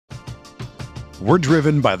We're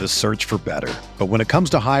driven by the search for better. But when it comes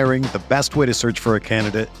to hiring, the best way to search for a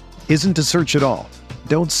candidate isn't to search at all.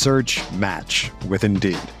 Don't search, match with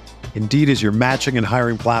Indeed. Indeed is your matching and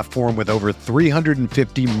hiring platform with over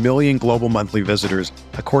 350 million global monthly visitors,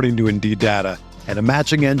 according to Indeed data, and a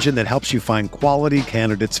matching engine that helps you find quality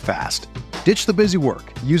candidates fast. Ditch the busy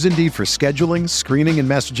work. Use Indeed for scheduling, screening, and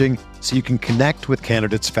messaging so you can connect with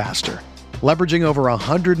candidates faster. Leveraging over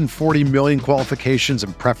 140 million qualifications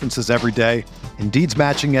and preferences every day, Indeed's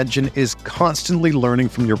matching engine is constantly learning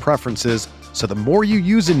from your preferences, so the more you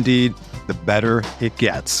use Indeed, the better it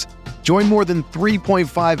gets. Join more than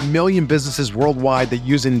 3.5 million businesses worldwide that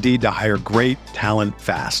use Indeed to hire great talent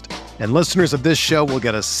fast. And listeners of this show will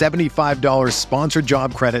get a $75 sponsored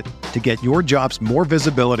job credit to get your jobs more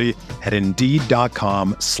visibility at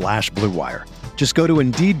Indeed.com/Blue Wire. Just go to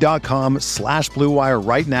Indeed.com/Blue Wire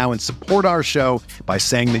right now and support our show by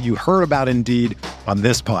saying that you heard about Indeed on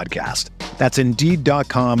this podcast. That's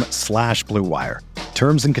Indeed.com/Blue Wire.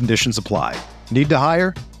 Terms and conditions apply. Need to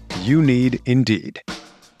hire? You need Indeed.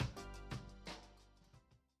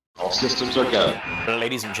 All systems are go.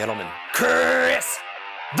 Ladies and gentlemen, Chris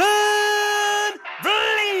Van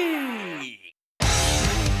Vliet!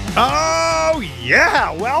 Oh,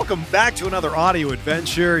 yeah! Welcome back to another audio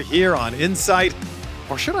adventure here on Insight.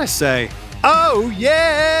 Or should I say, oh,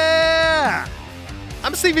 yeah!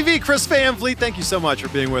 I'm CVV, Chris Van Vliet. Thank you so much for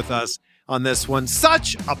being with us on this one.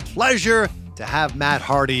 Such a pleasure to have Matt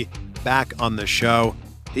Hardy back on the show.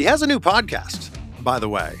 He has a new podcast, by the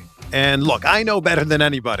way. And look, I know better than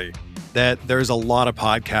anybody that there's a lot of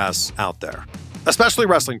podcasts out there, especially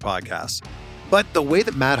wrestling podcasts. But the way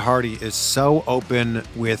that Matt Hardy is so open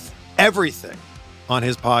with everything on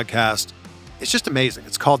his podcast, it's just amazing.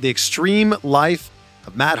 It's called The Extreme Life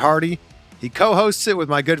of Matt Hardy. He co-hosts it with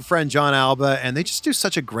my good friend John Alba, and they just do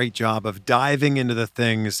such a great job of diving into the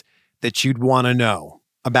things that you'd want to know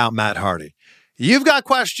about Matt Hardy. You've got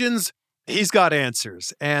questions, he's got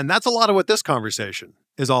answers, and that's a lot of what this conversation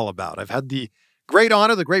is all about. I've had the great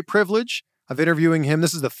honor, the great privilege of interviewing him.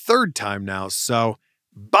 This is the third time now, so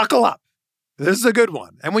buckle up. This is a good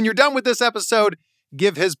one. And when you're done with this episode,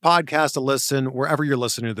 give his podcast a listen wherever you're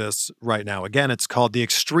listening to this right now. Again, it's called The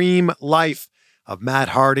Extreme Life of Matt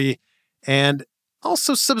Hardy. And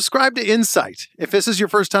also subscribe to Insight. If this is your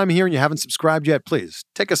first time here and you haven't subscribed yet, please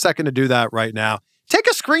take a second to do that right now. Take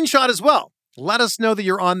a screenshot as well. Let us know that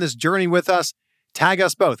you're on this journey with us. Tag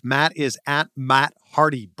us both. Matt is at Matt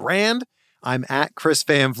Hardy Brand. I'm at Chris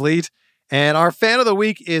Van Vliet. And our fan of the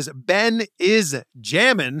week is Ben is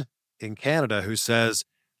Jammin' in Canada, who says,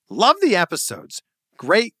 love the episodes.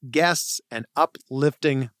 Great guests and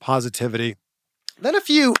uplifting positivity. Then a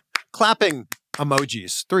few clapping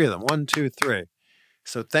emojis. 3 of them. 1, 2, 3.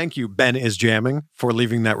 So thank you, Ben is Jamming, for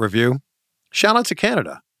leaving that review. Shout out to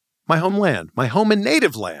Canada, my homeland, my home and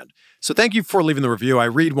native land. So thank you for leaving the review. I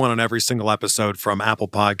read one on every single episode from Apple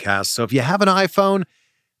Podcasts. So if you have an iPhone,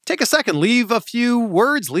 take a second, leave a few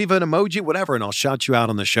words, leave an emoji, whatever, and I'll shout you out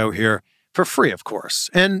on the show here for free, of course.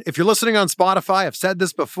 And if you're listening on Spotify, I've said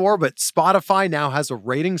this before, but Spotify now has a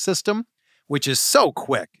rating system, which is so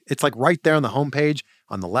quick. It's like right there on the homepage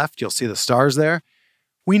on the left, you'll see the stars there.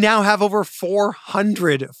 We now have over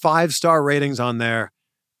 400 5-star ratings on there,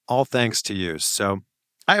 all thanks to you. So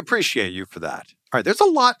I appreciate you for that. All right, there's a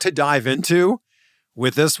lot to dive into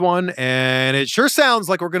with this one, and it sure sounds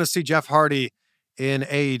like we're going to see Jeff Hardy in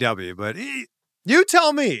AEW, but you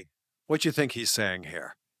tell me what you think he's saying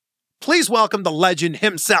here. Please welcome the legend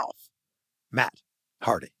himself, Matt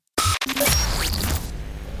Hardy.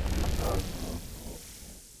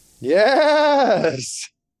 Yes.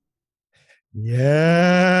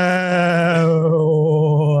 Yeah.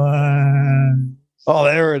 Oh,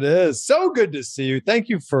 there it is. So good to see you. Thank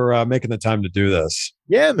you for making the time to do this.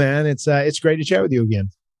 Yeah, man. It's great to chat with you again.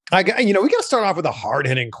 We got to start off with the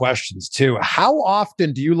hard-hitting questions too. How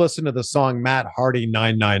often do you listen to the song Matt Hardy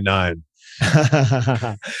 999?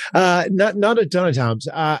 Not a ton of times.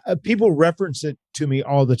 People reference it to me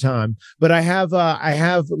all the time, but I have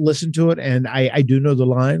listened to it, and I do know the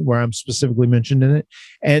line where I'm specifically mentioned in it.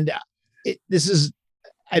 And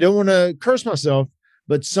I don't want to curse myself,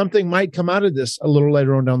 but something might come out of this a little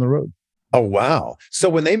later on down the road. Oh, wow. So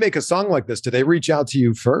when they make a song like this, do they reach out to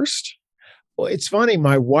you first? Well, it's funny.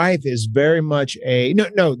 My wife is very much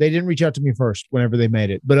no, they didn't reach out to me first whenever they made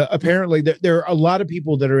it. But apparently there are a lot of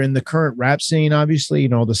people that are in the current rap scene,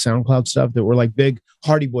 obviously, all the SoundCloud stuff, that were like big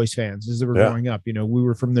Hardy Boys fans as they were growing up. We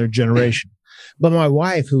were from their generation. But my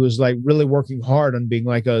wife, who was like really working hard on being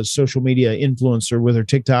like a social media influencer with her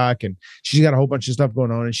TikTok, and she's got a whole bunch of stuff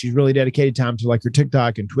going on, and she's really dedicated time to like her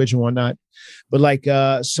TikTok and Twitch and whatnot. But like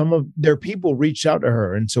some of their people reached out to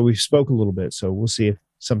her, and so we spoke a little bit. So we'll see if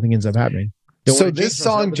something ends up happening. So this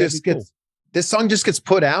song just gets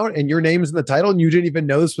put out, and your name's in the title, and you didn't even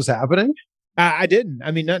know this was happening. I didn't.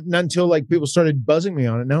 I mean, not until like people started buzzing me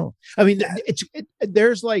on it. No, I mean,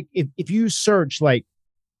 there's like if you search like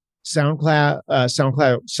SoundCloud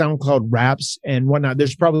raps and whatnot,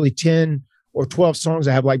 there's probably 10 or 12 songs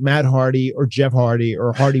that have like Matt Hardy or Jeff Hardy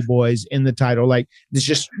or Hardy Boys in the title. Like there's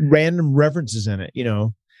just random references in it,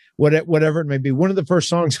 whatever it may be. One of the first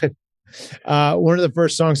songs that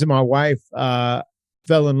my wife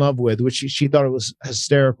fell in love with, which she thought it was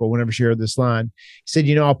hysterical whenever she heard this line. He said,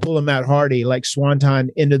 I'll pull a Matt Hardy like Swanton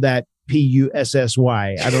into that Pussy. I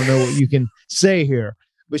don't know what you can say here,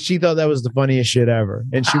 but she thought that was the funniest shit ever.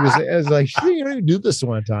 And I was like, you don't even do this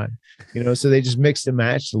one time, so they just mixed and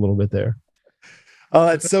matched a little bit there. Oh,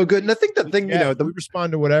 that's so good. And I think the thing, we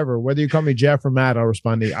respond to whatever, whether you call me Jeff or Matt, I'll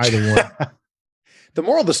respond to either one. The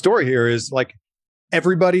moral of the story here is like,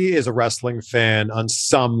 everybody is a wrestling fan on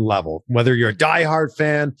some level, whether you're a diehard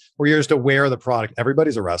fan or you're just aware of the product.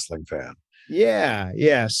 Everybody's a wrestling fan.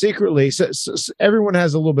 Yeah. Secretly, so everyone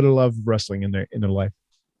has a little bit of love of wrestling in their life.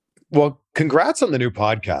 Well, congrats on the new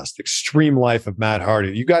podcast, Extreme Life of Matt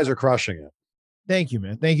Hardy. You guys are crushing it. Thank you,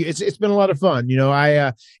 man. Thank you. It's been a lot of fun.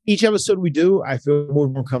 Each episode we do, I feel more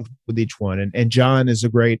and more comfortable with each one. And John is a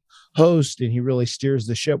great host, and he really steers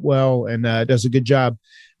the ship well and does a good job.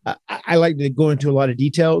 I like to go into a lot of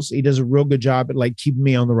details. He does a real good job at like keeping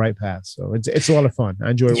me on the right path. So it's a lot of fun. I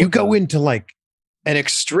enjoy it. You go into like an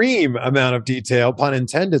extreme amount of detail, pun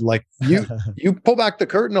intended. Like you pull back the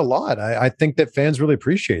curtain a lot. I think that fans really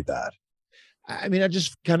appreciate that. I mean, I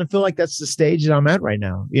just kind of feel like that's the stage that I'm at right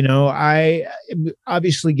now. I am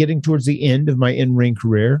obviously getting towards the end of my in-ring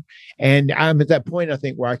career. And I'm at that point, I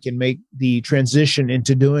think, where I can make the transition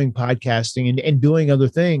into doing podcasting and doing other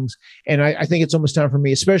things. And I think it's almost time for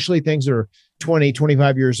me, especially things that are 20,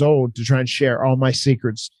 25 years old, to try and share all my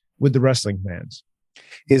secrets with the wrestling fans.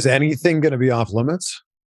 Is anything going to be off limits?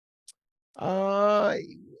 I'm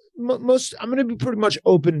going to be pretty much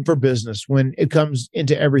open for business when it comes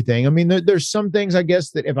into everything. I mean, there's some things, I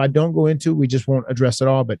guess, that if I don't go into, we just won't address at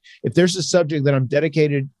all. But if there's a subject that I'm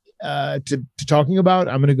dedicated to talking about,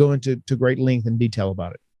 I'm going to go into great length and detail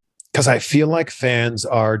about it. Because I feel like fans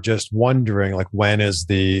are just wondering, like, when is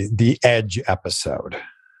the Edge episode?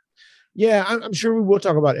 Yeah, I'm sure we will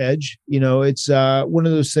talk about Edge. It's one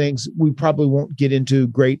of those things we probably won't get into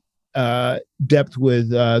great depth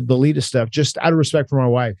with the Lita stuff, just out of respect for my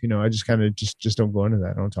wife. I just kind of just don't go into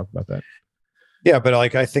that. I don't talk about that. Yeah, but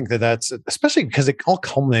like I think that's especially because it all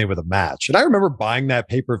culminated with a match. And I remember buying that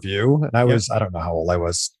pay-per-view, and I don't know how old I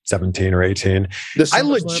was, 17 or 18. I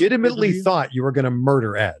legitimately thought you were going to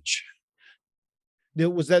murder Edge.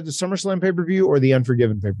 Was that the SummerSlam pay-per-view or the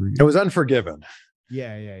Unforgiven pay-per-view? It was Unforgiven.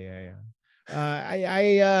 Yeah.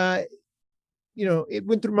 It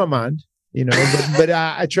went through my mind. But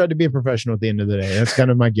I tried to be a professional at the end of the day. That's kind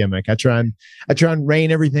of my gimmick. I try and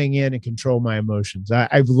rein everything in and control my emotions.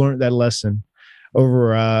 I've learned that lesson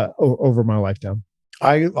over my lifetime.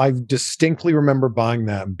 I distinctly remember buying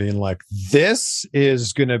that and being like, this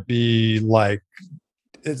is going to be like,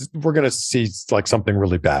 we're going to see like something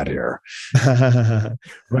really bad here.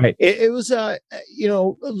 Right. It was,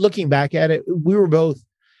 looking back at it,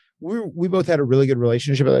 we both had a really good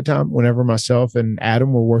relationship at that time whenever myself and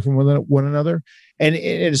Adam were working with one another. And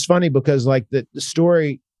it is funny because like the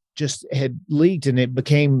story just had leaked and it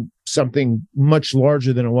became something much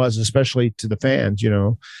larger than it was, especially to the fans,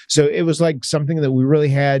 So it was like something that we really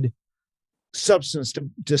had substance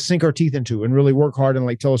to sink our teeth into and really work hard and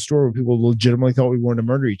like tell a story where people legitimately thought we wanted to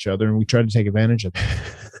murder each other, and we tried to take advantage of that.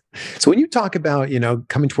 So when you talk about,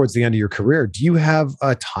 coming towards the end of your career, do you have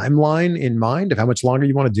a timeline in mind of how much longer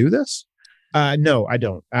you want to do this? No, I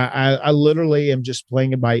don't. I literally am just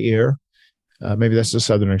playing it by ear. Maybe that's a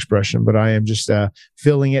Southern expression, but I am just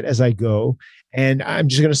feeling it as I go. And I'm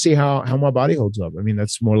just going to see how my body holds up. I mean,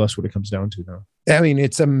 that's more or less what it comes down to now. I mean,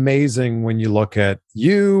 it's amazing when you look at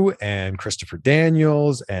you and Christopher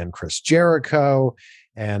Daniels and Chris Jericho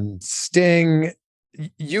and Sting.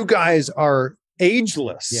 You guys are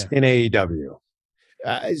ageless in AEW.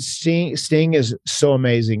 Sting is so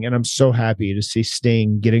amazing, and I'm so happy to see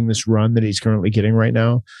Sting getting this run that he's currently getting right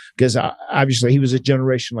now, because obviously he was a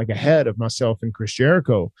generation like ahead of myself and Chris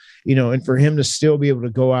Jericho, and for him to still be able to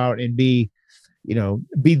go out and be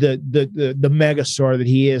be the mega star that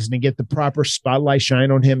he is and to get the proper spotlight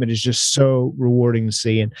shine on him. It is just so rewarding to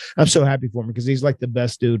see. And I'm so happy for him because he's like the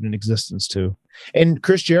best dude in existence too. And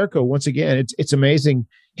Chris Jericho, once again, it's amazing.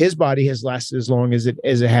 His body has lasted as long as it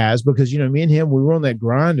has because, me and him, we were on that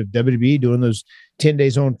grind of WWE doing those 10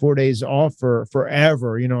 days on, 4 days off for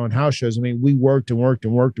forever, on house shows. I mean, we worked and worked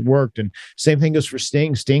and worked and worked. And same thing goes for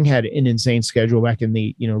Sting. Sting had an insane schedule back in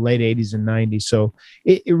the, late 80s and 90s. So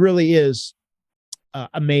it really is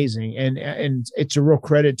amazing. And it's a real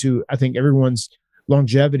credit to, I think, everyone's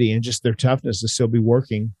longevity and just their toughness to still be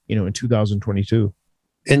working, in 2022.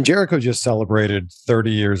 And Jericho just celebrated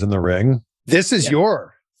 30 years in the ring. This is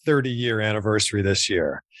your 30-year anniversary this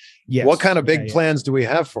year. Yes. What kind of big plans do we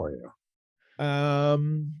have for you?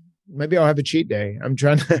 Maybe I'll have a cheat day. I'm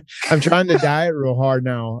trying to diet real hard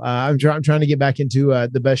now. I'm trying to get back into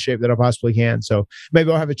the best shape that I possibly can. So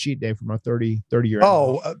maybe I'll have a cheat day for my 30 year.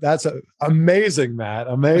 Oh, that's amazing, Matt.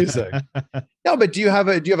 Amazing. No, but do you have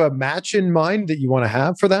a match in mind that you want to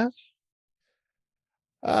have for that?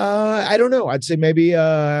 I don't know. I'd say maybe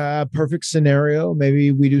a perfect scenario.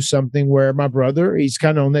 Maybe we do something where my brother, he's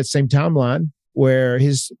kind of on that same timeline where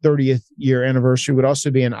his 30th year anniversary would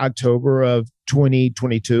also be in October of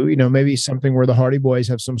 2022. Maybe something where the Hardy Boys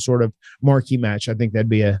have some sort of marquee match. I think that'd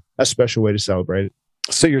be a special way to celebrate it.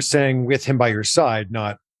 So you're saying with him by your side,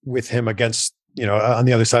 not with him against, on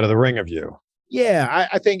the other side of the ring of you. Yeah,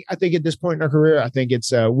 I think at this point in our career, I think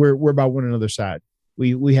it's we're about one another's side.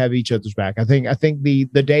 We have each other's back. I think the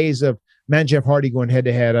days of Man Jeff Hardy going head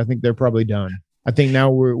to head, I think they're probably done. I think now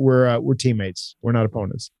we're teammates. We're not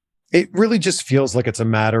opponents. It really just feels like it's a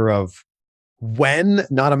matter of when,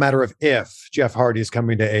 not a matter of if Jeff Hardy is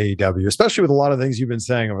coming to AEW, especially with a lot of things you've been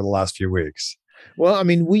saying over the last few weeks. Well, I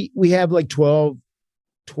mean, we have like 12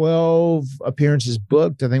 appearances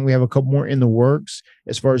booked. I think we have a couple more in the works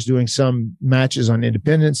as far as doing some matches on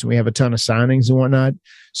Independence, and we have a ton of signings and whatnot.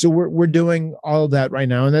 So we're doing all of that right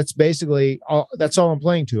now, and that's basically all. That's all I'm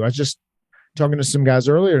playing to. I was just talking to some guys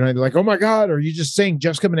earlier, and they're like, "Oh my God, are you just saying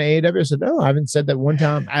Jeff's coming to AEW?" I said, "No, I haven't said that one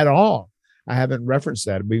time at all. I haven't referenced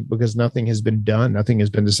that because nothing has been done. Nothing has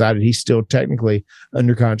been decided. He's still technically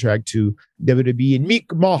under contract to WWE and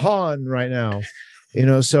Meek Mahan right now,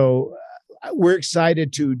 so." We're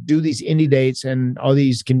excited to do these indie dates and all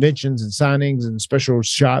these conventions and signings and special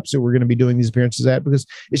shops that we're going to be doing these appearances at because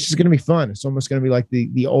it's just going to be fun. It's almost going to be like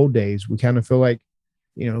the old days. We kind of feel like,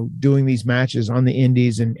 doing these matches on the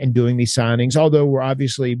indies and doing these signings, although we're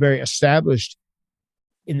obviously very established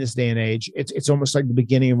in this day and age. It's almost like the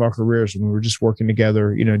beginning of our careers when we were just working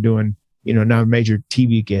together, doing, not a major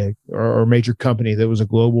TV gig or major company that was a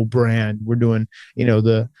global brand. We're doing,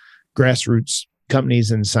 the grassroots companies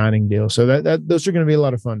and signing deals. So that those are going to be a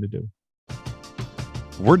lot of fun to do.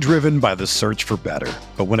 We're driven by the search for better.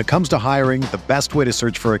 But when it comes to hiring, the best way to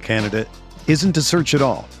search for a candidate isn't to search at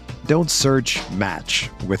all. Don't search, match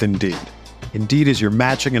with Indeed. Indeed is your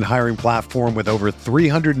matching and hiring platform with over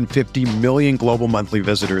 350 million global monthly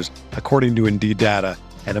visitors, according to Indeed data,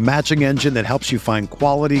 and a matching engine that helps you find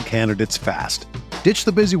quality candidates fast. Ditch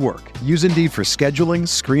the busy work. Use Indeed for scheduling,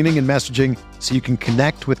 screening, and messaging so you can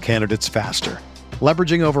connect with candidates faster.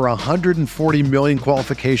 Leveraging over 140 million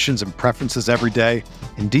qualifications and preferences every day,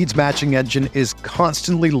 Indeed's matching engine is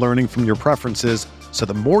constantly learning from your preferences, so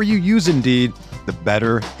the more you use Indeed, the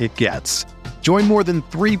better it gets. Join more than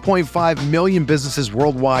 3.5 million businesses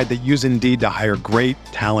worldwide that use Indeed to hire great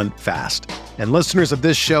talent fast. And listeners of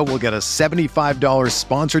this show will get a $75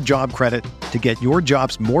 sponsored job credit to get your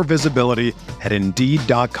jobs more visibility at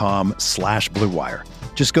Indeed.com/Blue Wire.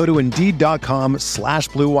 Just go to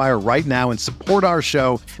Indeed.com/Blue Wire right now and support our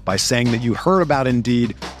show by saying that you heard about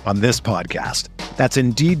Indeed on this podcast. That's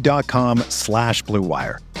Indeed.com/Blue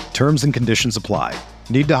Wire. Terms and conditions apply.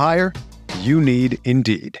 Need to hire? You need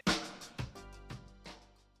Indeed.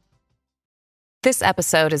 This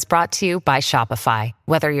episode is brought to you by Shopify.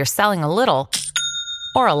 Whether you're selling a little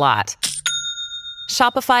or a lot,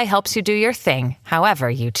 Shopify helps you do your thing, however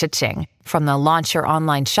you cha-ching. From the launch your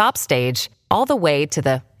online shop stage, all the way to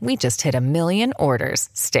the we just hit 1 million orders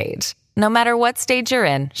stage. No matter what stage you're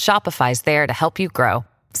in, Shopify's there to help you grow.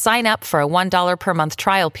 Sign up for a $1 per month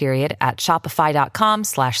trial period at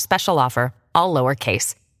shopify.com/special offer, all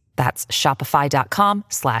lowercase. That's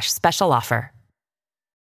shopify.com/special offer.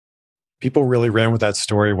 People really ran with that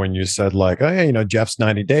story when you said like, oh, yeah, Jeff's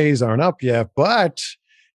 90 days aren't up yet, but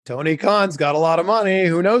Tony Khan's got a lot of money.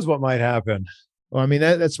 Who knows what might happen? Well, I mean,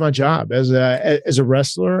 that's my job as a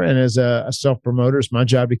wrestler and as a self-promoter. It's my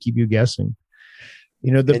job to keep you guessing.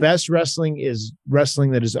 The best wrestling is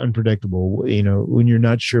wrestling that is unpredictable, when you're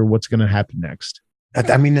not sure what's going to happen next.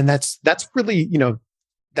 I mean, and that's really,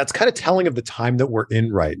 that's kind of telling of the time that we're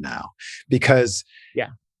in right now, because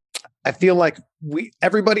I feel like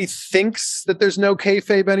everybody thinks that there's no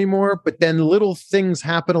kayfabe anymore, but then little things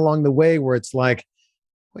happen along the way where it's like,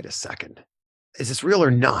 wait a second, is this real or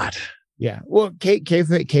not? Yeah. Well,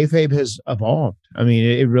 kayfabe has evolved. I mean,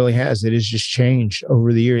 it really has. It has just changed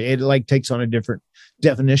over the years. It like takes on a different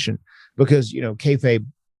definition because, kayfabe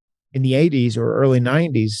in the 80s or early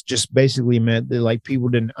 90s just basically meant that like people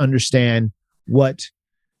didn't understand what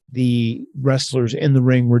the wrestlers in the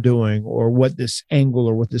ring were doing or what this angle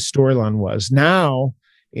or what this storyline was. Now,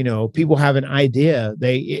 people have an idea.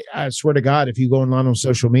 I swear to God, if you go online on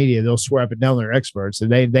social media, they'll swear up and down they're experts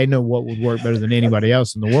and they know what would work better than anybody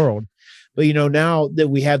else in the world. But, now that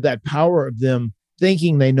we have that power of them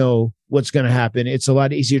thinking they know what's going to happen, it's a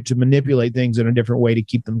lot easier to manipulate things in a different way to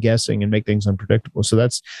keep them guessing and make things unpredictable. So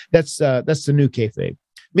that's the new kayfabe.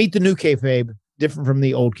 Meet the new kayfabe, different from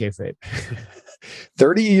the old kayfabe.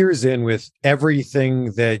 30 years in with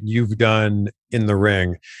everything that you've done in the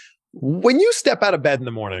ring, when you step out of bed in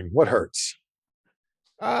the morning, what hurts?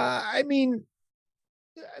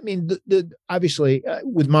 Obviously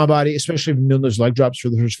with my body, especially from doing those leg drops for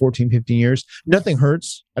the first 14, 15 years, nothing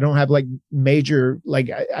hurts. I don't have like major,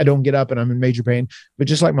 I don't get up and I'm in major pain, but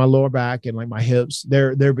just like my lower back and like my hips,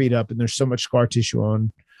 they're beat up and there's so much scar tissue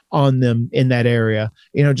on them in that area,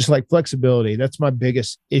 just like flexibility. That's my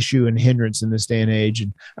biggest issue and hindrance in this day and age.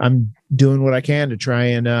 And I'm doing what I can to try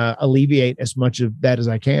and alleviate as much of that as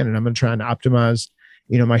I can. And I'm going to try and optimize,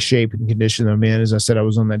 my shape and condition I'm in. As I said, I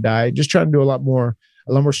was on that diet, just trying to do a lot more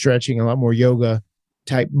stretching, a lot more yoga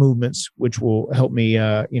type movements, which will help me,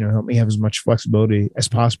 help me have as much flexibility as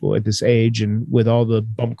possible at this age. And with all the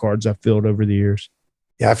bump cards I've filled over the years.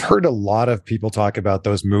 Yeah. I've heard a lot of people talk about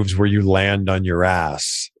those moves where you land on your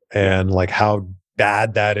ass and like how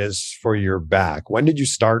bad that is for your back. When did you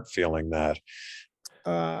start feeling that?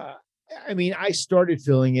 I started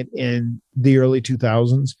feeling it in the early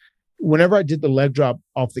 2000s. Whenever I did the leg drop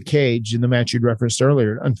off the cage in the match you'd referenced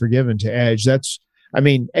earlier, Unforgiven to Edge, at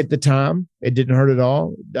the time, it didn't hurt at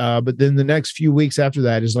all. But then the next few weeks after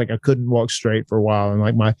that is like I couldn't walk straight for a while and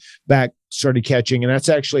like my back started catching. And that's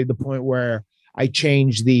actually the point where I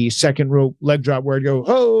changed the second rope leg drop where I'd go,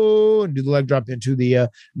 ho, and do the leg drop into the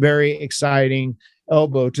very exciting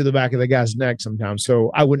elbow to the back of the guy's neck sometimes. So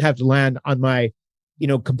I wouldn't have to land on my,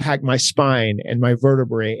 compact my spine and my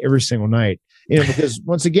vertebrae every single night, because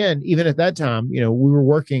once again, even at that time, we were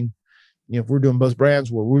working, if we're doing both brands,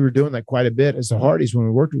 where we were doing that quite a bit as the Hardys when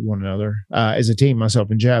we worked with one another as a team, myself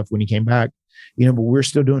and Jeff, when he came back, but we're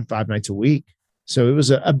still doing 5 nights a week. So it was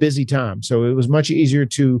a busy time. So it was much easier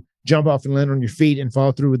to jump off and land on your feet and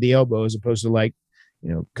follow through with the elbow as opposed to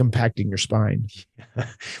compacting your spine.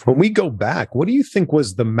 When we go back, what do you think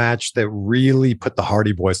was the match that really put the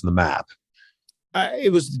Hardy Boys on the map?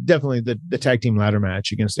 It was definitely the tag team ladder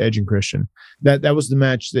match against Edge and Christian. That was the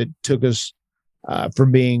match that took us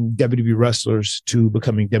from being WWE wrestlers to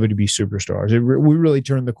becoming WWE superstars. We really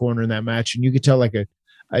turned the corner in that match, and you could tell like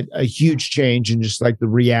a huge change in just like the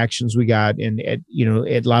reactions we got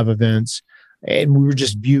at live events. And we were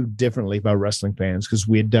just viewed differently by wrestling fans because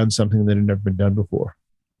we had done something that had never been done before.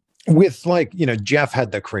 With Jeff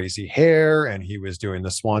had the crazy hair and he was doing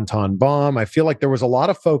the Swanton Bomb. I feel like there was a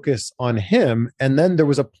lot of focus on him. And then there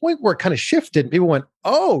was a point where it kind of shifted and people went,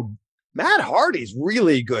 oh, Matt Hardy's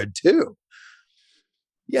really good too.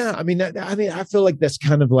 Yeah, I feel like that's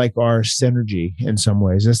kind of like our synergy in some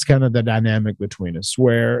ways. That's kind of the dynamic between us,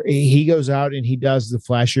 where he goes out and he does the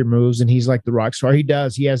flashier moves, and he's like the rock star. He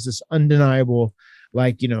has this undeniable,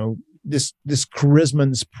 this charisma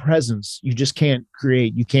and this presence you just can't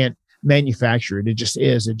create. You can't manufacture it. It just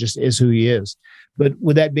is who he is. But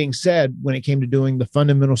with that being said, when it came to doing the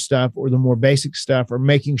fundamental stuff or the more basic stuff or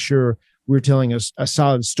making sure we're telling a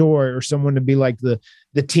solid story or someone to be like the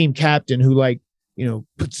team captain who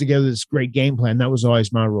puts together this great game plan. That was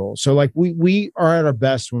always my role. So we are at our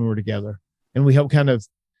best when we're together, and we help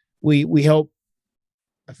we help.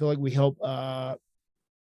 I feel like we help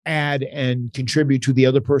add and contribute to the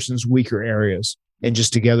other person's weaker areas. And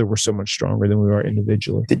just together, we're so much stronger than we are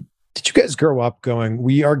individually. Did you guys grow up going,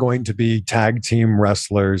 we are going to be tag team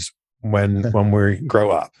wrestlers when we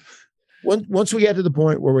grow up? Once we got to the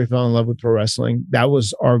point where we fell in love with pro wrestling, that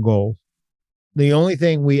was our goal. The only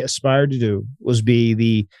thing we aspired to do was be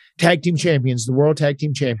the tag team champions, the world tag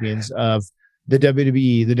team champions of the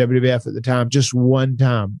WWE, the WWF at the time, just one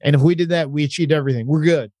time. And if we did that, we achieved everything. We're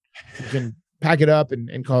good. We can pack it up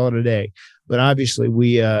and call it a day. But obviously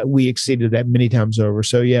we exceeded that many times over.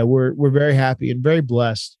 So yeah, we're very happy and very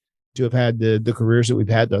blessed to have had the careers that we've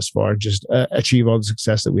had thus far, just achieve all the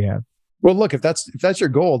success that we have. Well, look, if that's your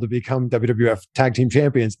goal to become WWF Tag Team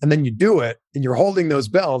Champions, and then you do it, and you're holding those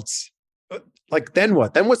belts, like then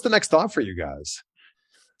what? Then what's the next thought for you guys?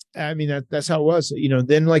 I mean, that's how it was.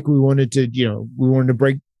 Then like we wanted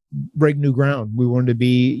to break new ground. We wanted to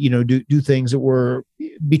be, do things that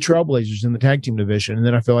be trailblazers in the tag team division. And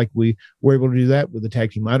then I feel like we were able to do that with the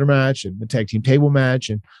tag team ladder match and the tag team table match.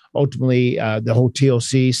 And ultimately the whole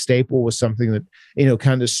TLC staple was something that,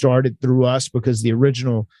 kind of started through us, because the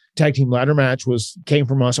original tag team ladder match came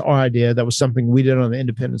from us, our idea. That was something we did on the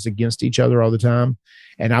independents against each other all the time.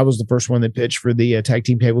 And I was the first one that pitched for the tag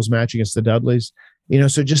team tables match against the Dudleys,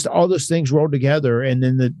 so just all those things rolled together. And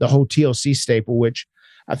then the whole TLC staple, which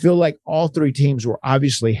I feel like all three teams were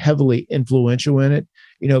obviously heavily influential in it,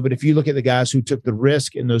 but if you look at the guys who took the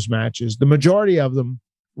risk in those matches, the majority of them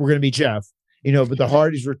were going to be Jeff, but the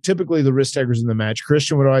Hardys were typically the risk takers in the match.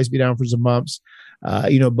 Christian would always be down for some bumps.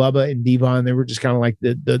 Bubba and Devon, they were just kind of like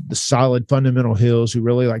the solid fundamental heels who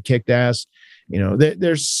really like kicked ass.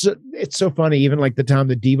 It's so funny. Even like the time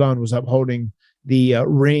that Devon was upholding the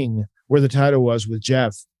ring where the title was with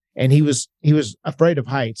Jeff, and he was afraid of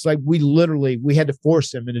heights. Like we had to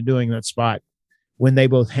force him into doing that spot when they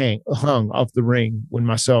both hung off the ring, when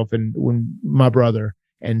my brother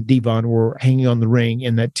and Devon were hanging on the ring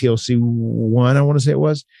in that TLC 1, I want to say it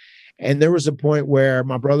was. And there was a point where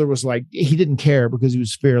my brother was like, he didn't care because he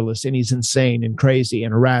was fearless and he's insane and crazy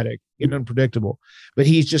and erratic and unpredictable. But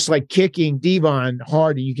he's just like kicking Devon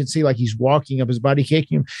hard. And you can see like he's walking up his body,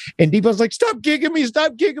 kicking him. And Devon's like, stop kicking me,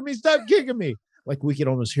 stop kicking me, stop kicking me. Like we could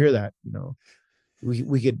almost hear that,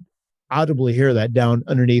 we could audibly hear that down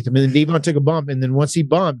underneath him. And then Devon took a bump. And then once he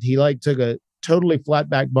bumped, he like took a totally flat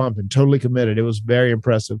back bump and totally committed. It was very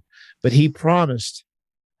impressive. But he promised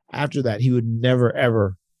after that, he would never,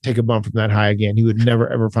 ever take a bump from that high again. He would never,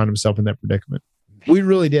 ever find himself in that predicament. We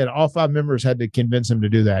really did. All 5 members had to convince him to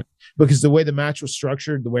do that, because the way the match was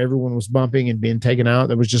structured, the way everyone was bumping and being taken out,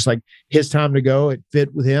 that was just like his time to go. It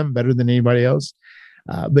fit with him better than anybody else.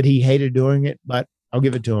 But he hated doing it, but I'll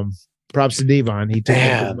give it to him. Props to Devon. He took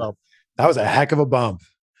it well. That was a heck of a bump.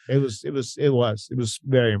 It was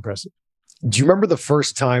very impressive. Do you remember the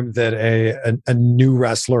first time that a new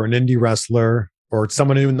wrestler, an indie wrestler, or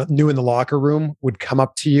someone new in the locker room would come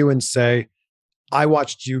up to you and say, I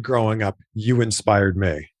watched you growing up, you inspired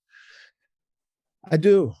me? I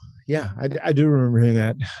do. Yeah, I do remember hearing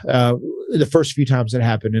that the first few times it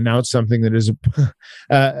happened. And now it's something that is,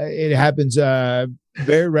 it happens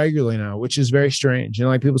very regularly now, which is very strange. And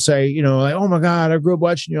like people say, like, oh my God, I grew up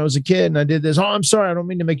watching you. I was a kid and I did this. Oh, I'm sorry. I don't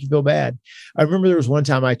mean to make you feel bad. I remember there was one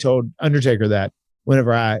time I told Undertaker that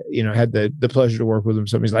whenever I, had the pleasure to work with him.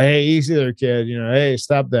 Somebody's like, hey, easy there, kid. Hey,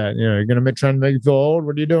 stop that. You're going to be trying to make you feel old.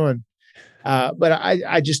 What are you doing? But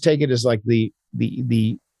I just take it as like the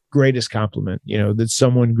greatest compliment, that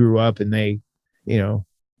someone grew up and they,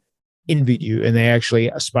 envied you and they actually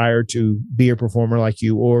aspired to be a performer like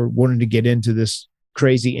you, or wanted to get into this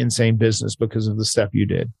crazy, insane business because of the stuff you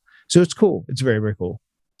did. So it's cool. It's very, very cool.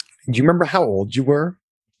 Do you remember how old you were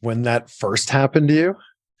when that first happened to you?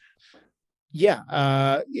 Yeah.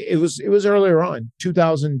 It was earlier on,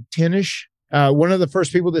 2010-ish. One of the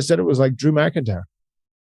first people that said it was like Drew McIntyre,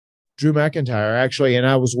 actually. And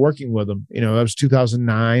I was working with him, that was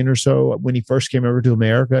 2009 or so when he first came over to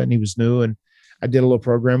America and he was new. And I did a little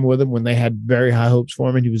program with him when they had very high hopes for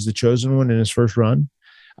him and he was the chosen one in his first run.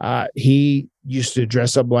 He used to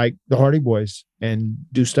dress up like the Hardy Boys and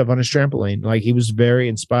do stuff on his trampoline. Like he was very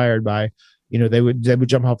inspired by, they would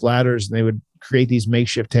jump off ladders and they would create these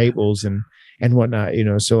makeshift tables and whatnot,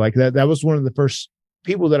 so like that was one of the first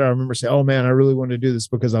people that I remember say, oh man, I really want to do this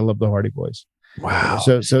because I love the Hardy Boys. Wow.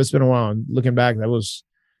 So it's been a while. And looking back, that was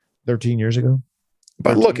 13 years ago.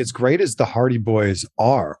 But look, as great as the Hardy Boys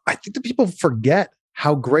are, I think that people forget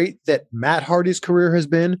how great that Matt Hardy's career has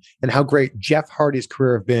been and how great Jeff Hardy's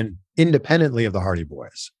career have been independently of the Hardy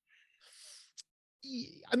Boys.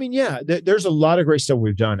 I mean, yeah, there's a lot of great stuff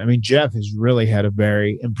we've done. I mean, Jeff has really had a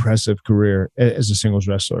very impressive career as a singles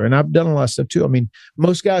wrestler. And I've done a lot of stuff too. I mean,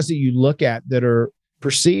 most guys that you look at that are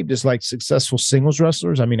perceived as like successful singles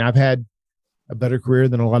wrestlers, I mean, I've had a better career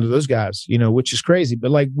than a lot of those guys, which is crazy, but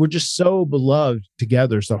like, we're just so beloved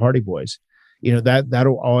together as the Hardy Boys,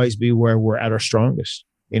 that'll always be where we're at our strongest,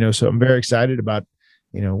 so I'm very excited about,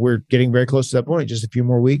 we're getting very close to that point, just a few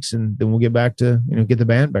more weeks. And then we'll get back to, get the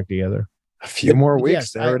band back together. A few more weeks.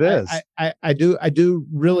 Yes, there it is. I do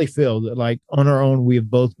really feel that like on our own, we have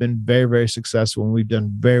both been very, very successful and we've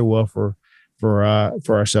done very well for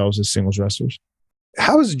ourselves as singles wrestlers.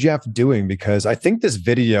 How is Jeff doing? Because I think this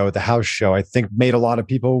video at the house show, made a lot of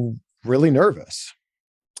people really nervous.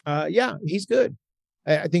 Yeah, he's good.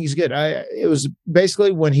 I think he's good. It was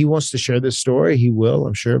basically when he wants to share this story, he will,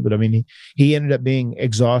 I'm sure. But I mean, he ended up being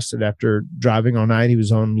exhausted after driving all night. He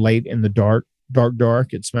was on late in the dark at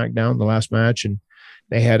SmackDown, the last match. And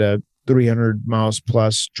they had a 300 miles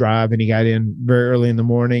plus drive, and he got in very early in the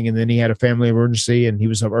morning, and then he had a family emergency and he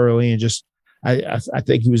was up early, and just, I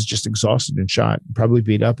think he was just exhausted and shot, probably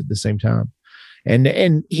beat up at the same time.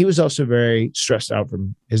 And he was also very stressed out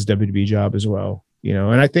from his WWE job as well.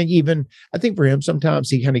 And I think for him, sometimes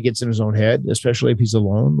he kind of gets in his own head, especially if he's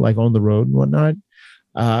alone, like on the road and whatnot.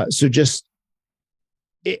 I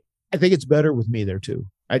think it's better with me there too.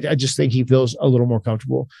 I just think he feels a little more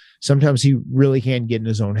comfortable. Sometimes he really can get in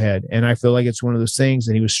his own head. And I feel like it's one of those things,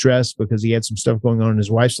 and he was stressed because he had some stuff going on in his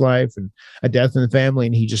wife's life and a death in the family.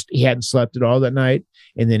 And he hadn't slept at all that night.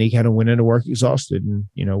 And then he kind of went into work exhausted, and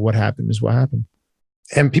what happened is what happened.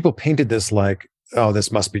 And people painted this like, oh, this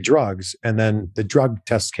must be drugs. And then the drug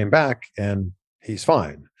tests came back and he's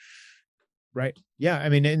fine. Right. Yeah. I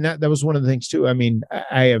mean, and that was one of the things too. I mean,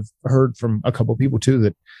 I have heard from a couple of people too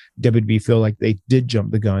that WWE feel like they did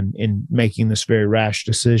jump the gun in making this very rash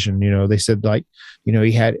decision. They said like,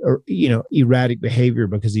 he had, erratic behavior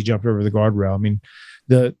because he jumped over the guardrail. I mean,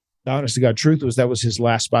 the honest to God truth was that was his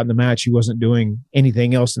last spot in the match. He wasn't doing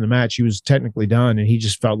anything else in the match. He was technically done. And he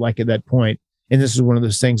just felt like at that point, and this is one of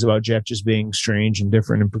those things about Jeff just being strange and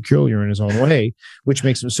different and peculiar in his own way, which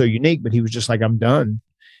makes him so unique. But he was just like, I'm done.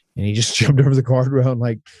 And he just jumped over the guardrail and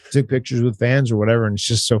like took pictures with fans or whatever. And it's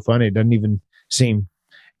just so funny. It doesn't even seem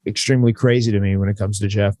extremely crazy to me when it comes to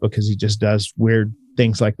Jeff, because he just does weird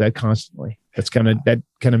things like that constantly. That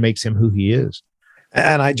kind of makes him who he is.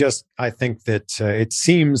 And I think that it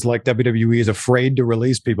seems like WWE is afraid to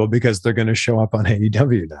release people because they're going to show up on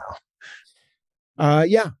AEW now.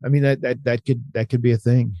 Yeah, I mean that could be a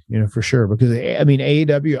thing, for sure. Because I mean,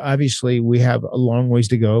 AEW, obviously, we have a long ways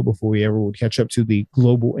to go before we ever would catch up to the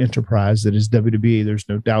global enterprise that is WWE. There's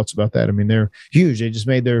no doubts about that. I mean, they're huge. They just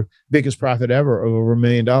made their biggest profit ever, over $1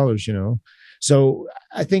 million. So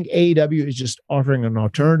I think AEW is just offering an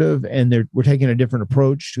alternative, and we're taking a different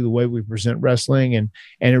approach to the way we present wrestling, and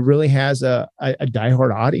it really has a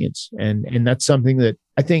diehard audience, and that's something that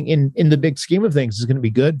I think in the big scheme of things is going to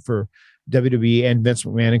be good for WWE and Vince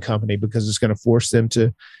McMahon and company, because it's going to force them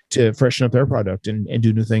to freshen up their product and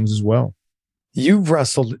do new things as well. You've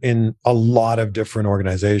wrestled in a lot of different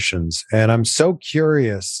organizations, and I'm so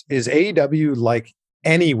curious, is AEW like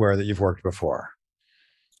anywhere that you've worked before?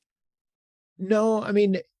 No, I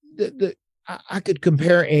mean, I could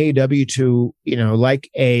compare AEW to, like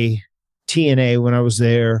a TNA when I was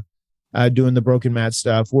there, doing the Broken Mat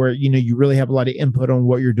stuff, where, you really have a lot of input on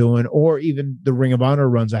what you're doing, or even the Ring of Honor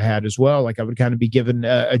runs I had as well. Like I would kind of be given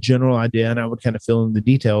a general idea, and I would kind of fill in the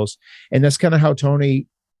details. And that's kind of how Tony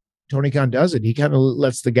Khan does it. He kind of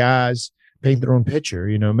lets the guys paint their own picture,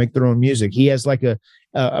 make their own music. He has like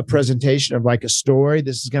a presentation of like a story.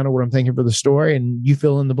 This is kind of what I'm thinking for the story, and you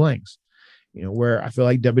fill in the blanks. Where I feel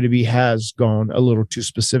like WWE has gone a little too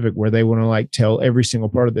specific, where they want to like tell every single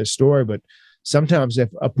part of this story. But sometimes if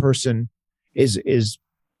a person is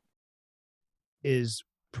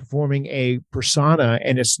performing a persona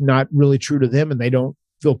and it's not really true to them, and they don't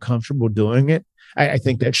feel comfortable doing it, I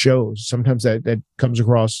think that shows. Sometimes that comes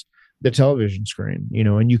across the television screen,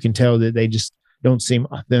 and you can tell that they just don't seem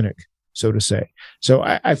authentic, so to say. So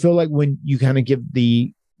I feel like when you kind of give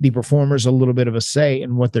the performers a little bit of a say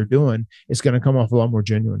in what they're doing, it's going to come off a lot more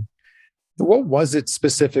genuine. What was it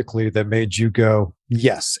specifically that made you go,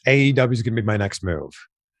 yes, AEW is going to be my next move?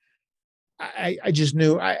 I just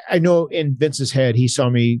knew. I know in Vince's head, he saw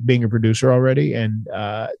me being a producer already, and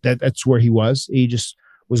that's where he was. He just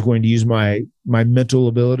was going to use my mental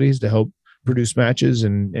abilities to help produce matches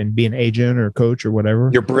and be an agent or coach or whatever.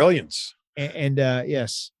 Your brilliance. And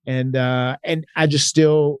yes, and I just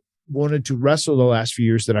still wanted to wrestle the last few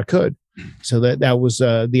years that I could. So that was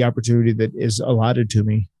the opportunity that is allotted to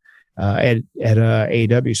me at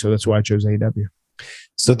AEW. So that's why I chose AEW.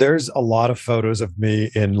 So there's a lot of photos of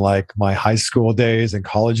me in like my high school days and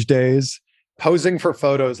college days, posing for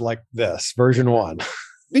photos like this, version 1.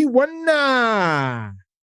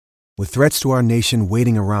 With threats to our nation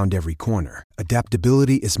waiting around every corner,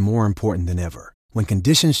 adaptability is more important than ever. When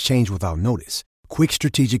conditions change without notice, quick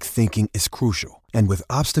strategic thinking is crucial. And with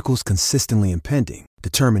obstacles consistently impending,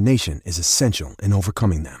 determination is essential in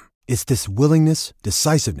overcoming them. It's this willingness,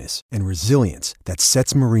 decisiveness, and resilience that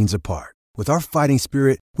sets Marines apart. With our fighting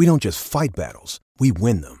spirit, we don't just fight battles, we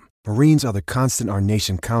win them. Marines are the constant our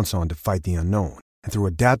nation counts on to fight the unknown. And through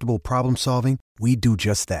adaptable problem solving, we do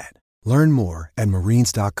just that. Learn more at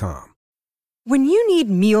Marines.com. When you need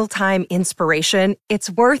mealtime inspiration,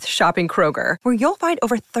 it's worth shopping Kroger, where you'll find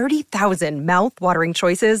over 30,000 mouth-watering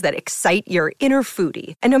choices that excite your inner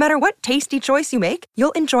foodie. And no matter what tasty choice you make,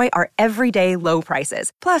 you'll enjoy our everyday low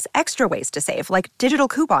prices, plus extra ways to save, like digital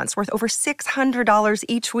coupons worth over $600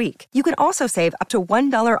 each week. You can also save up to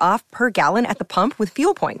 $1 off per gallon at the pump with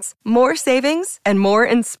fuel points. More savings and more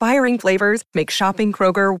inspiring flavors make shopping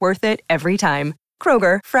Kroger worth it every time.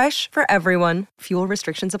 Kroger, fresh for everyone. Fuel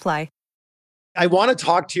restrictions apply. I want to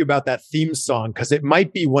talk to you about that theme song because it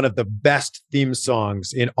might be one of the best theme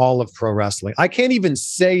songs in all of pro wrestling. I can't even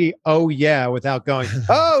say, oh, yeah, without going,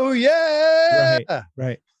 oh, yeah.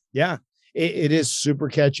 Right. Yeah. It is super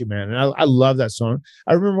catchy, man. And I love that song.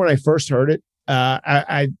 I remember when I first heard it,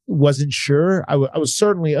 I wasn't sure. I was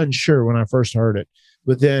certainly unsure when I first heard it.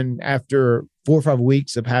 But then after 4 or 5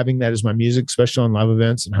 weeks of having that as my music, especially on live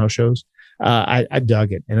events and house shows, I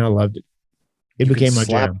dug it and I loved it. It became my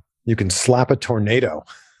jam. You can slap a tornado.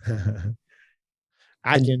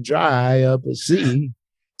 I can dry up a sea.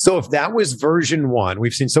 So if that was version 1,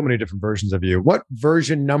 we've seen so many different versions of you. What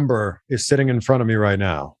version number is sitting in front of me right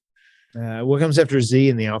now? What comes after Z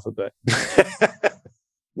in the alphabet?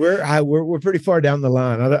 We're pretty far down the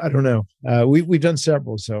line. I don't know. We've done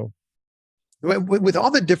several. So with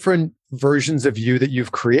all the different versions of you that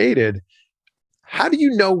you've created, how do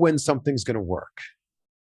you know when something's going to work?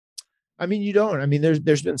 I mean, you don't. I mean,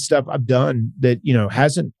 there's been stuff I've done that,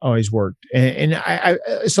 hasn't always worked. And I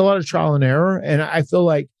it's a lot of trial and error. And I feel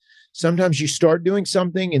like sometimes you start doing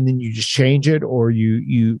something and then you just change it, or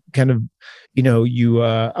you kind of, you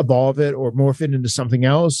evolve it or morph it into something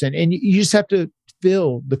else. And you just have to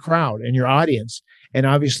feel the crowd and your audience and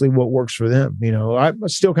obviously what works for them. I'm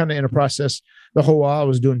still kind of in a process the whole while I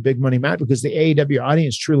was doing Big Money Matt, because the AEW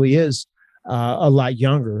audience truly is a lot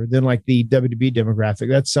younger than like the WWE demographic.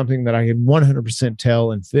 That's something that I can 100%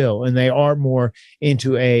 tell and feel. And they are more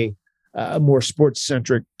into a more sports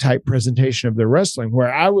centric type presentation of their wrestling,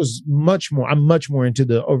 where I'm much more into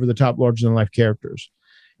the over the top, larger than life characters.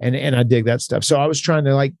 And I dig that stuff. So I was trying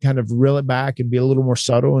to like kind of reel it back and be a little more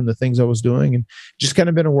subtle in the things I was doing, and just kind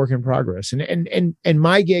of been a work in progress. And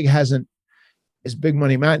my gig hasn't, as Big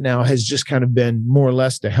Money Matt now, has just kind of been more or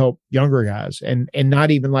less to help younger guys, and not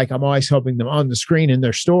even like I'm always helping them on the screen in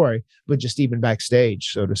their story, but just even backstage,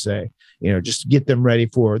 so to say, just get them ready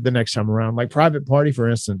for the next time around. Like Private Party, for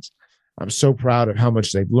instance, I'm so proud of how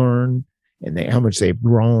much they've learned and how much they've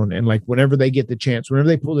grown. And like whenever they get the chance, whenever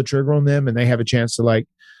they pull the trigger on them and they have a chance to like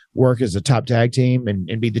work as a top tag team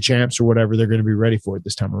and be the champs or whatever, they're going to be ready for it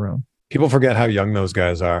this time around. People forget how young those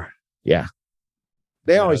guys are. Yeah.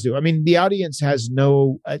 They always do. I mean, the audience has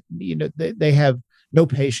no, they have no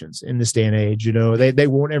patience in this day and age. They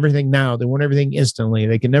want everything now. They want everything instantly.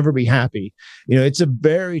 They can never be happy. It's a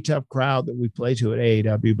very tough crowd that we play to at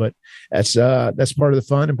AEW, but that's part of the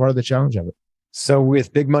fun and part of the challenge of it. So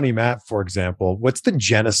with Big Money Matt, for example, what's the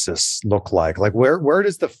genesis look like? Like where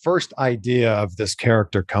does the first idea of this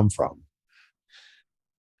character come from?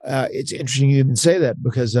 It's interesting you even say that,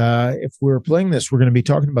 because if we're playing this, we're going to be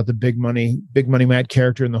talking about the Big Money Matt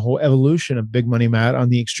character and the whole evolution of Big Money Matt on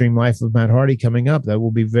the Extreme Life of Matt Hardy coming up. That will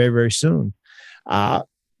be very, very soon.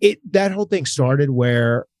 That whole thing started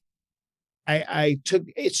where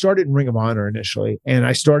it started in Ring of Honor initially. And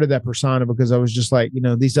I started that persona because I was just like,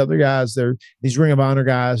 these other guys, these Ring of Honor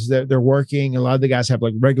guys, they're working. A lot of the guys have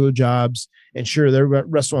like regular jobs, and sure, they're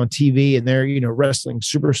wrestling on TV and they're, wrestling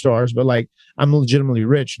superstars, but like I'm legitimately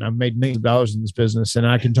rich and I've made millions of dollars in this business. And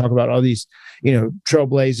I can talk about all these,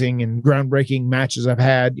 trailblazing and groundbreaking matches I've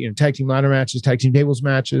had, tag team ladder matches, tag team tables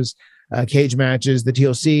matches, cage matches, the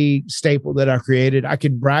TLC staple that I created. I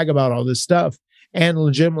can brag about all this stuff and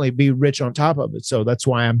legitimately be rich on top of it. So that's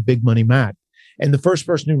why I'm Big Money Matt. And the first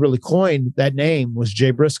person who really coined that name was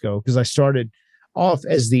Jay Briscoe, because I started off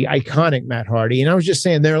as the iconic Matt Hardy. And I was just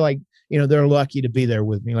saying, they're like, they're lucky to be there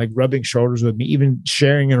with me, like rubbing shoulders with me, even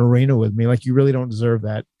sharing an arena with me. Like, you really don't deserve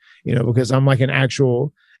that, because I'm like an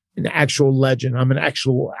actual legend. I'm an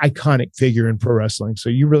actual iconic figure in pro wrestling. So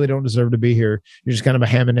you really don't deserve to be here. You're just kind of a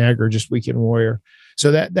ham and egg or just weekend warrior.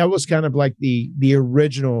 So that was kind of like the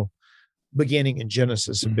original beginning in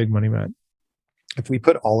genesis of Big Money Matt. If we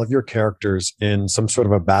put all of your characters in some sort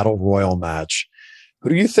of a battle royal match, who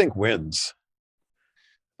do you think wins?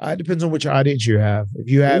 It depends on which audience you have. If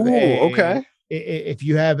you have if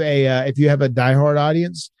you have a diehard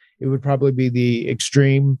audience, it would probably be the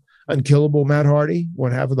extreme unkillable Matt Hardy,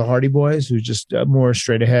 one half of the Hardy Boys, who's just more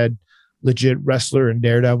straight ahead, legit wrestler and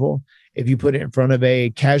daredevil. If you put it in front of a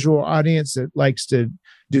casual audience that likes to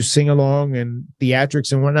do sing along and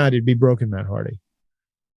theatrics and whatnot, it'd be Broken Matt Hardy.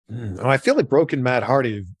 I feel like Broken Matt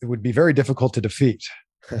Hardy, it would be very difficult to defeat.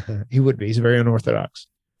 He would be. He's very unorthodox.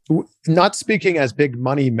 Not speaking as big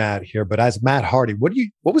money Matt here, but as Matt Hardy, what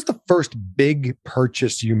was the first big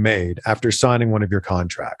purchase you made after signing one of your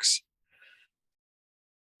contracts?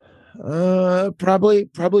 Probably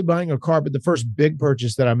buying a car, but the first big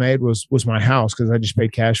purchase that I made was my house because I just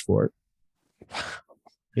paid cash for it.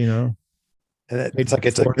 You know, and it's like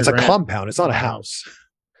it's a compound. It's not a house.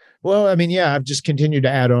 Well, I mean, yeah, I've just continued to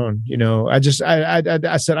add on. You know, I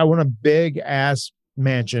said I want a big ass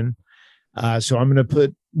mansion, so I'm going to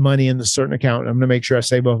put money in a certain account. I'm going to make sure I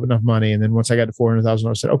save up enough money, and then once I got to $400,000,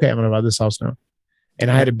 I said, okay, I'm going to buy this house now, and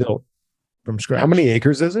I had it built from scratch. How many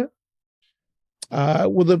acres is it?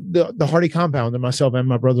 Well, the Hardy compound that myself and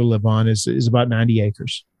my brother live on is about 90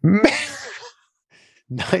 acres.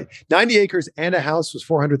 90 acres and a house was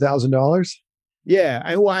 $400,000. Yeah,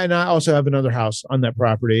 and I also have another house on that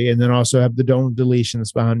property, and then also have the Dome Deletion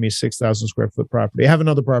that's behind me, 6,000 square foot property. I have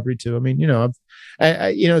another property too. I mean, you know,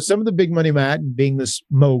 you know, some of the big money, Matt, and being this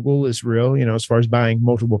mogul is real. You know, as far as buying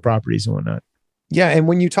multiple properties and whatnot. Yeah, and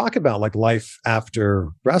when you talk about like life after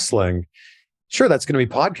wrestling, sure, that's going to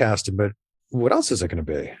be podcasting, but what else is it going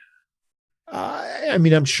to be? I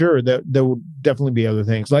mean, I'm sure that there will definitely be other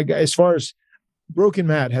things. Like as far as Broken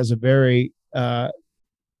Matt has a very,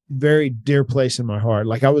 very dear place in my heart.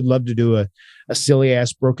 Like I would love to do a silly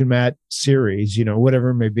ass Broken Matt series, you know, whatever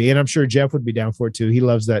it may be. And I'm sure Jeff would be down for it too. He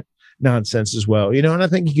loves that nonsense as well, you know, and I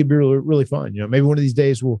think he could be really, really fun. You know, maybe one of these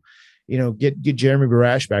days we'll, you know, get Jeremy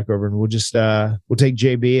Barash back over and we'll just, we'll take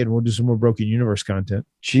JB and we'll do some more Broken Universe content.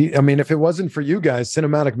 Gee, I mean, if it wasn't for you guys,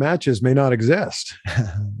 cinematic matches may not exist.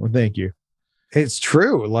 Well, thank you. It's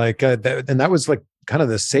true. Like, and that was like kind of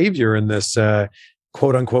the savior in this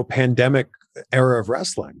quote unquote pandemic era of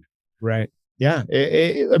wrestling. Right. Yeah.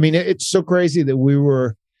 I mean, it's so crazy that we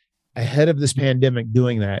were ahead of this pandemic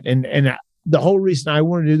doing that. And the whole reason I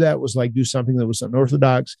wanted to do that was like do something that was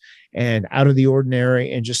unorthodox and out of the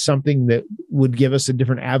ordinary and just something that would give us a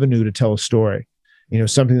different avenue to tell a story. You know,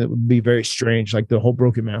 something that would be very strange, like the whole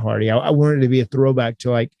Broken Matt Hardy. I wanted it to be a throwback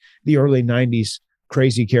to like the early 90s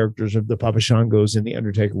crazy characters of the Papa Shangos and the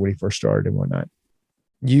Undertaker when he first started and whatnot.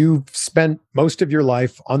 You've spent most of your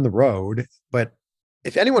life on the road, but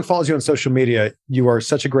if anyone follows you on social media, you are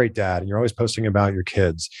such a great dad and you're always posting about your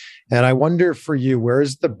kids. And I wonder for you, where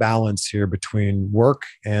is the balance here between work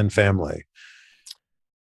and family?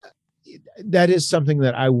 That is something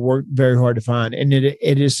that I work very hard to find. And it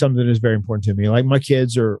is something that is very important to me. Like my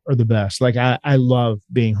kids are the best. Like I love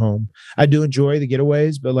being home. I do enjoy the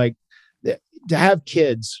getaways, but like to have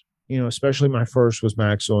kids, you know, especially my first was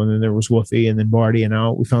Maxwell, and then there was Woofy, and then Marty, and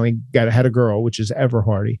now we finally had a girl, which is Ever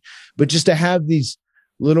Hardy. But just to have these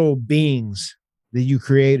little beings that you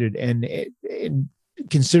created, and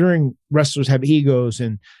considering wrestlers have egos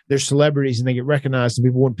and they're celebrities and they get recognized and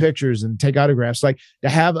people want pictures and take autographs, like to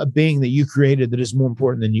have a being that you created that is more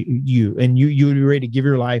important than you would be ready to give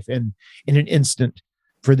your life in an instant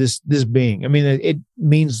for this being. I mean, it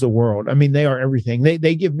means the world. I mean, they are everything.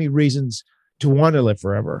 They give me reasons to want to live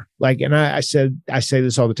forever. Like, and I say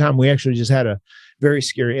this all the time. We actually just had a very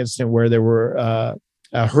scary incident where there were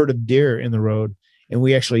a herd of deer in the road, and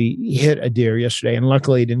we actually hit a deer yesterday. And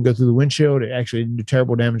luckily, it didn't go through the windshield. It actually didn't do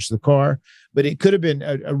terrible damage to the car, but it could have been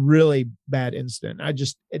a really bad incident. I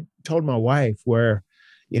told my wife where,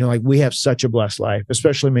 you know, like we have such a blessed life,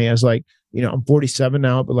 especially me as like, you know, I'm 47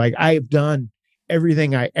 now, but like I have done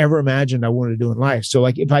everything I ever imagined I wanted to do in life. So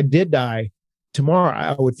like if I did die tomorrow,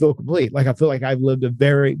 I would feel complete. Like I feel like I've lived a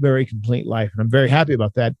very, very complete life, and I'm very happy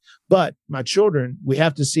about that. But my children, we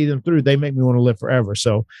have to see them through. They make me want to live forever.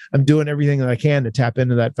 So I'm doing everything that I can to tap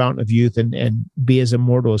into that fountain of youth and be as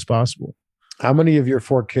immortal as possible. How many of your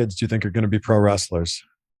 4 kids do you think are going to be pro wrestlers?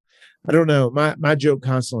 I don't know. My joke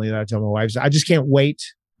constantly that I tell my wife is I just can't wait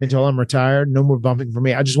until I'm retired. No more bumping for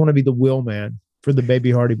me. I just want to be the wheel man for the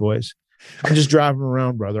baby Hardy Boys. I'm just driving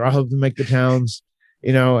around, brother. I hope to make the towns.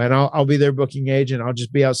 You know, and I'll be their booking agent. I'll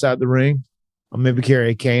just be outside the ring. I'll maybe carry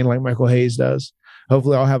a cane like Michael Hayes does.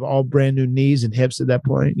 Hopefully I'll have all brand new knees and hips at that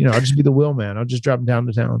point. You know, I'll just be the wheel man. I'll just drop them down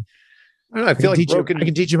to town. I don't know. I feel like I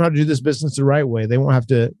can teach them how to do this business the right way. They won't have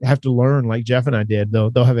to learn like Jeff and I did.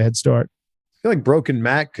 They'll have a head start. I feel like Broken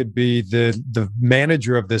Matt could be the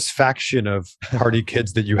manager of this faction of Hardy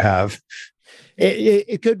kids that you have.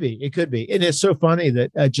 It could be. It could be. And it's so funny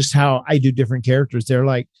that just how I do different characters. They're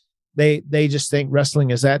like, they just think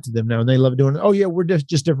wrestling is that to them now, and they love doing it. Oh yeah, we're just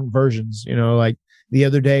different versions, you know, like the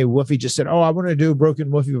other day, Woofy just said, "Oh, I want to do a Broken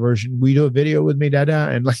Woofy version. Will you do a video with me, Dada?"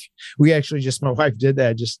 And like, we actually my wife did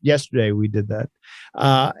that just yesterday. We did that.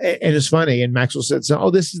 And it's funny. And Maxwell said, "So,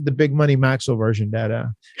 this is the Big Money Maxwell version,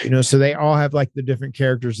 Dada." So they all have like the different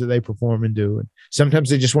characters that they perform and do. And sometimes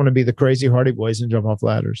they just want to be the crazy Hardy Boys and jump off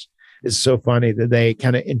ladders. It's so funny that they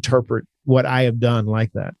kind of interpret what I have done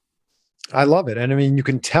like that. I love it. And I mean, you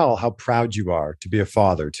can tell how proud you are to be a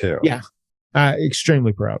father too. Yeah.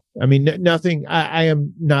 Extremely proud. I mean, nothing, I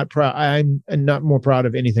am not proud. I'm not more proud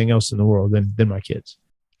of anything else in the world than my kids.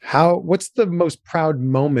 What's the most proud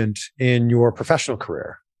moment in your professional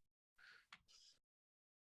career?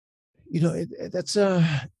 It's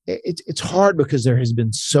hard because there has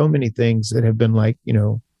been so many things that have been like,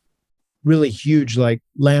 really huge, like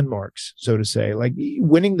landmarks, so to say. Like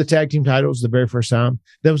winning the tag team titles the very first time,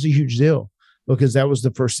 that was a huge deal because that was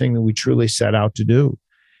the first thing that we truly set out to do.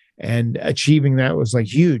 And achieving that was like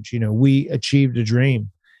huge. We achieved a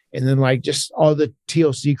dream. And then like just all the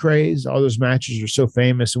TLC craze, all those matches are so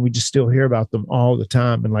famous and we just still hear about them all the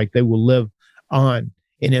time. And like they will live on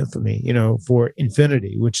in infamy, for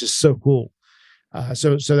infinity, which is so cool.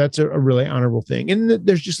 So that's a really honorable thing. And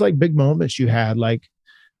there's just like big moments you had, like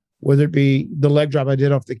whether it be the leg drop I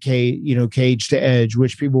did off the cage to edge,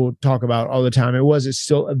 which people talk about all the time. It's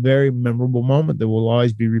still a very memorable moment that will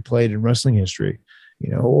always be replayed in wrestling history.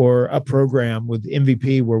 Or a program with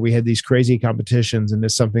MVP where we had these crazy competitions. And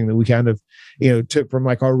it's something that we kind of, took from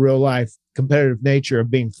like our real life competitive nature of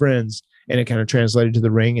being friends and it kind of translated to the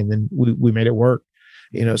ring. And then we made it work,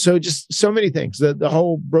 so just so many things. The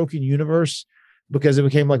whole Broken universe, because it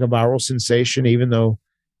became like a viral sensation, even though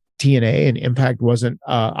TNA and Impact wasn't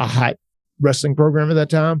a hot wrestling program at that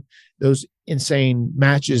time, those insane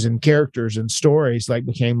matches and characters and stories like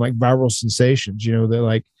became like viral sensations, they're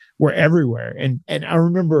like, were everywhere. And I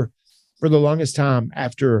remember for the longest time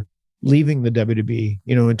after leaving the WWE,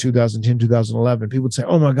 in 2010, 2011, people would say,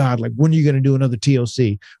 "Oh my God, like when are you going to do another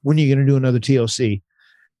TLC? When are you going to do another TLC?"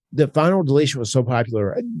 The Final Deletion was so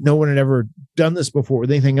popular. No one had ever done this before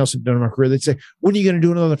with anything else I've done in my career. They'd say, "When are you going to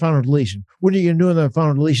do another Final Deletion? When are you going to do another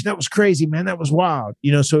Final Deletion?" That was crazy, man. That was wild.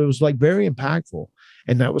 So it was like very impactful.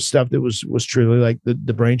 And that was stuff that was truly like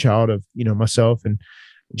the brainchild of, myself and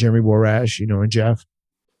Jeremy Borash, and Jeff.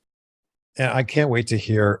 And I can't wait to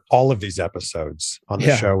hear all of these episodes on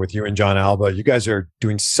the show with you and John Alba. You guys are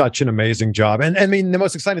doing such an amazing job. And I mean, the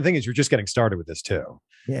most exciting thing is you're just getting started with this too.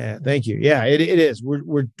 Yeah. Thank you. Yeah, it is.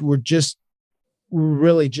 We're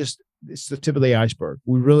really just, it's the tip of the iceberg.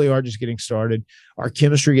 We really are just getting started. Our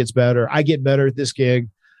chemistry gets better. I get better at this gig.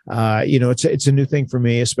 It's a new thing for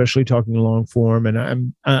me, especially talking long form,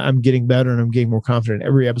 and I'm getting better and I'm getting more confident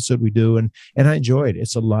every episode we do. And I enjoy it.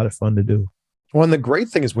 It's a lot of fun to do. Well, and the great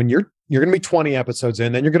thing is when you're going to be 20 episodes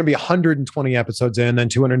in, then you're going to be 120 episodes in, then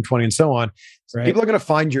 220 and so on. Right. People are going to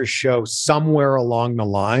find your show somewhere along the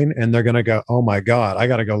line and they're going to go, "Oh my God, I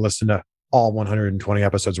got to go listen to all 120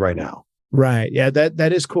 episodes right now." Right. Yeah,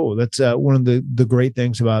 that is cool. That's one of the great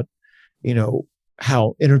things about,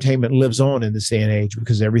 how entertainment lives on in this day and age,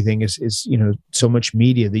 because everything is so much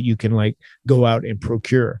media that you can like go out and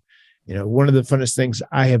procure. One of the funnest things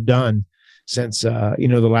I have done since, the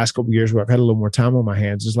last couple of years where I've had a little more time on my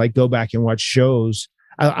hands is like go back and watch shows.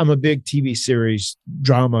 I'm a big TV series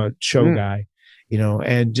drama show guy,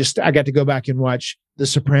 and just, I got to go back and watch The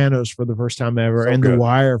Sopranos for the first time ever, and The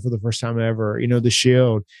Wire for the first time ever, The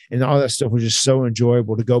Shield, and all that stuff was just so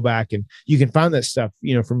enjoyable to go back. And you can find that stuff,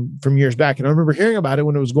 from years back. And I remember hearing about it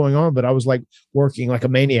when it was going on, but I was like working like a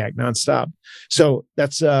maniac nonstop. So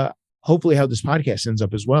that's, hopefully how this podcast ends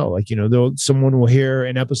up as well. Like, someone will hear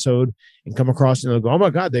an episode and come across and they'll go, "Oh my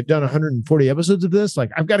God, they've done 140 episodes of this. Like,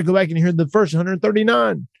 I've got to go back and hear the first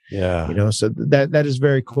 139. Yeah. So that is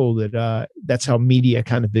very cool that that's how media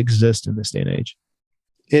kind of exists in this day and age.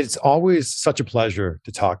 It's always such a pleasure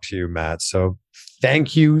to talk to you, Matt. So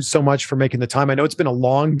thank you so much for making the time. I know it's been a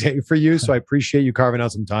long day for you, so I appreciate you carving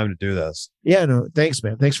out some time to do this. Yeah, no, thanks,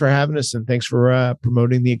 man. Thanks for having us, and thanks for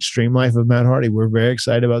promoting the extreme life of Matt Hardy. We're very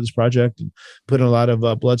excited about this project and putting a lot of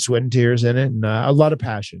blood, sweat, and tears in it, and a lot of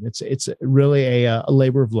passion. It's really a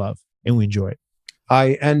labor of love, and we enjoy it.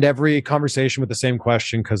 I end every conversation with the same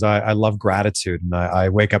question because I love gratitude, and I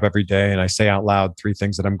wake up every day and I say out loud 3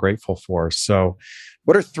 things that I'm grateful for. So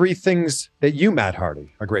what are 3 things that you, Matt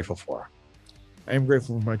Hardy, are grateful for? I am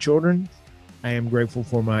grateful for my children. I am grateful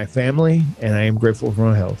for my family, and I am grateful for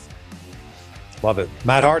my health. Love it.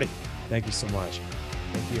 Matt Hardy, thank you so much.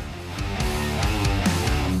 Thank you.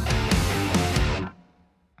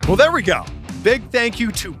 Well, there we go. Big thank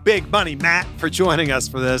you to Big Money Matt for joining us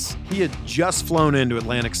for this. He had just flown into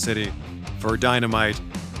Atlantic City for Dynamite,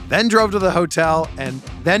 then drove to the hotel, and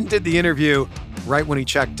then did the interview right when he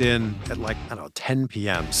checked in at 10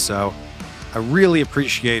 p.m. So I really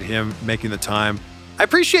appreciate him making the time. I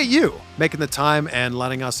appreciate you making the time and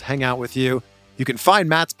letting us hang out with you. You can find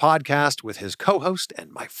Matt's podcast with his co-host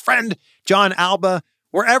and my friend, John Alba,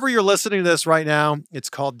 wherever you're listening to this right now. It's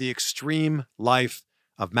called The Extreme Life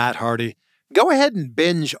of Matt Hardy. Go ahead and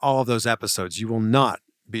binge all of those episodes. You will not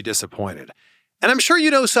be disappointed. And I'm sure you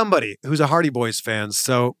know somebody who's a Hardy Boys fan,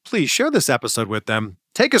 so please share this episode with them.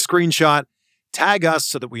 Take a screenshot, tag us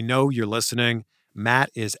so that we know you're listening. Matt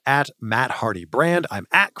is at Matt Hardy Brand. I'm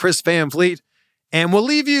at Chris Van Vliet. And we'll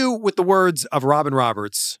leave you with the words of Robin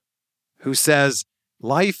Roberts, who says,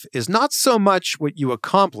 life is not so much what you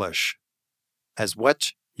accomplish as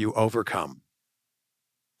what you overcome.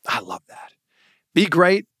 I love that. Be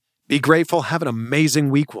great. Be grateful. Have an amazing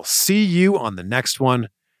week. We'll see you on the next one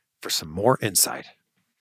for some more insight.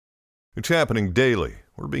 It's happening daily.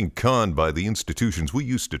 We're being conned by the institutions we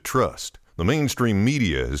used to trust. The mainstream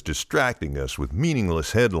media is distracting us with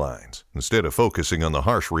meaningless headlines instead of focusing on the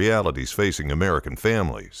harsh realities facing American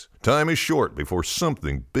families. Time is short before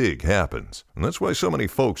something big happens, and that's why so many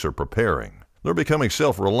folks are preparing. They're becoming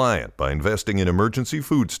self-reliant by investing in emergency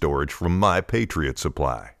food storage from My Patriot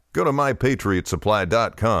Supply. Go to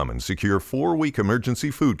MyPatriotSupply.com and secure 4-week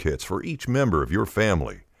emergency food kits for each member of your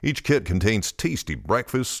family. Each kit contains tasty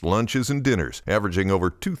breakfasts, lunches, and dinners, averaging over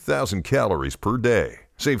 2,000 calories per day.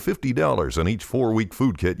 Save $50 on each 4-week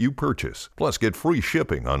food kit you purchase. Plus, get free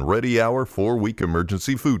shipping on Ready Hour 4-week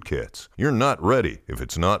emergency food kits. You're not ready if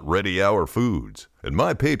it's not Ready Hour Foods. At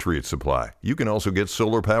My Patriot Supply, you can also get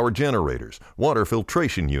solar power generators, water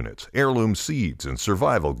filtration units, heirloom seeds, and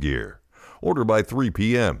survival gear. Order by 3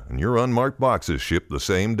 p.m. and your unmarked boxes ship the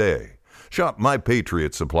same day. Shop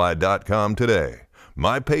MyPatriotSupply.com today.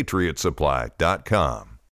 MyPatriotSupply.com.